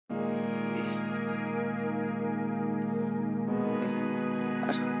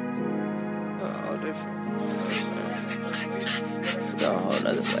different. Go a whole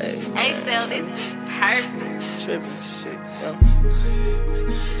nother way. Hey, Sel, this is perfect. Tripping shit, yo.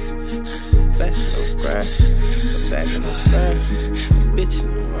 Back in the grind. Back in the grind. Bitch in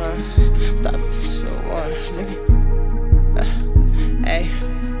the run. Stop it, so one. Hey,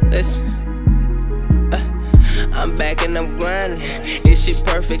 listen. I'm back and I'm grinding. This shit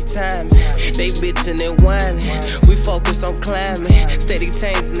perfect timing. They bitchin' and whining. We focus on climbing. Steady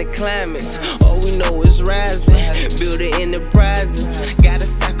changing the climates. All we know is rising. Building enterprises. Gotta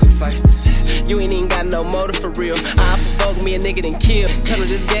sacrifice this. You ain't even got no motive for real. I provoke me a nigga then kill. Come to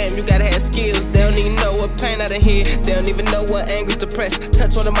this game, you gotta have skills. They don't even know what pain I done hear. They don't even know what angles to press.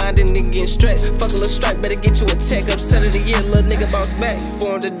 Touch on the mind and nigga getting stretched. Fuck a little strike, better get you a check. Upset of the year, little nigga bounce back.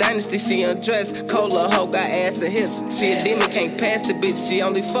 Formed the dynasty, she undressed. Cold little hoe got ass and hips. She a demon, can't pass the bitch. She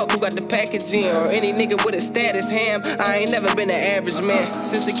only fuck who got the packaging. Or any nigga with a status ham. I ain't never been an average man.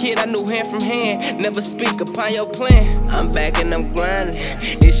 Since a kid I knew hand from hand. Never speak upon your plan. I'm back and I'm grinding.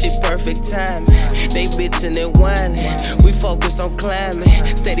 This shit perfect timing. They bitchin' and whining. We focus on climbing.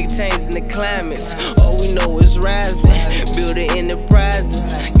 Steady changing the climates. All we know is rising. Building enterprises.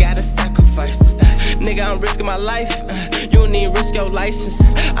 Gotta sacrifice this. Nigga, I'm risking my life. You don't even risk your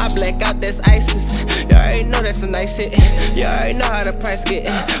license. I black out, that's ISIS. You already know that's a nice hit. You already know how the price get.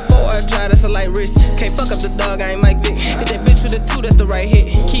 4 try, that's a light risk. Can't fuck up the dog, I ain't Mike Vick. Hit that bitch with a 2, that's the right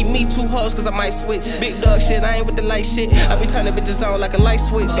hit. Keep me 2 hoes, cause I might switch. Big dog shit, I ain't with the light shit. I be turning bitches on like a light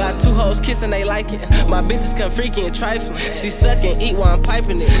switch. Got 2 hoes kissing, they like it. My bitches come freaky and trifling. She suck and eat while I'm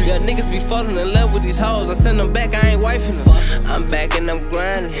piping it. Young niggas be falling in love with these hoes. I send them back, I ain't wifing them. I'm back and I'm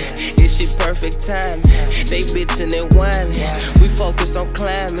grinding. This shit perfect timing. They bitchin' and whining. We focus on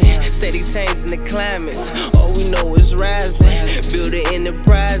climbing. Steady changing the climates. All we know is rising. Building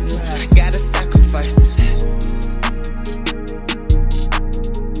enterprises. Gotta sacrifice this.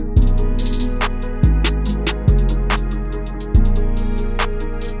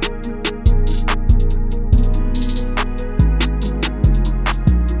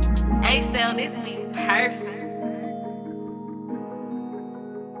 Hey, Sel, this be perfect.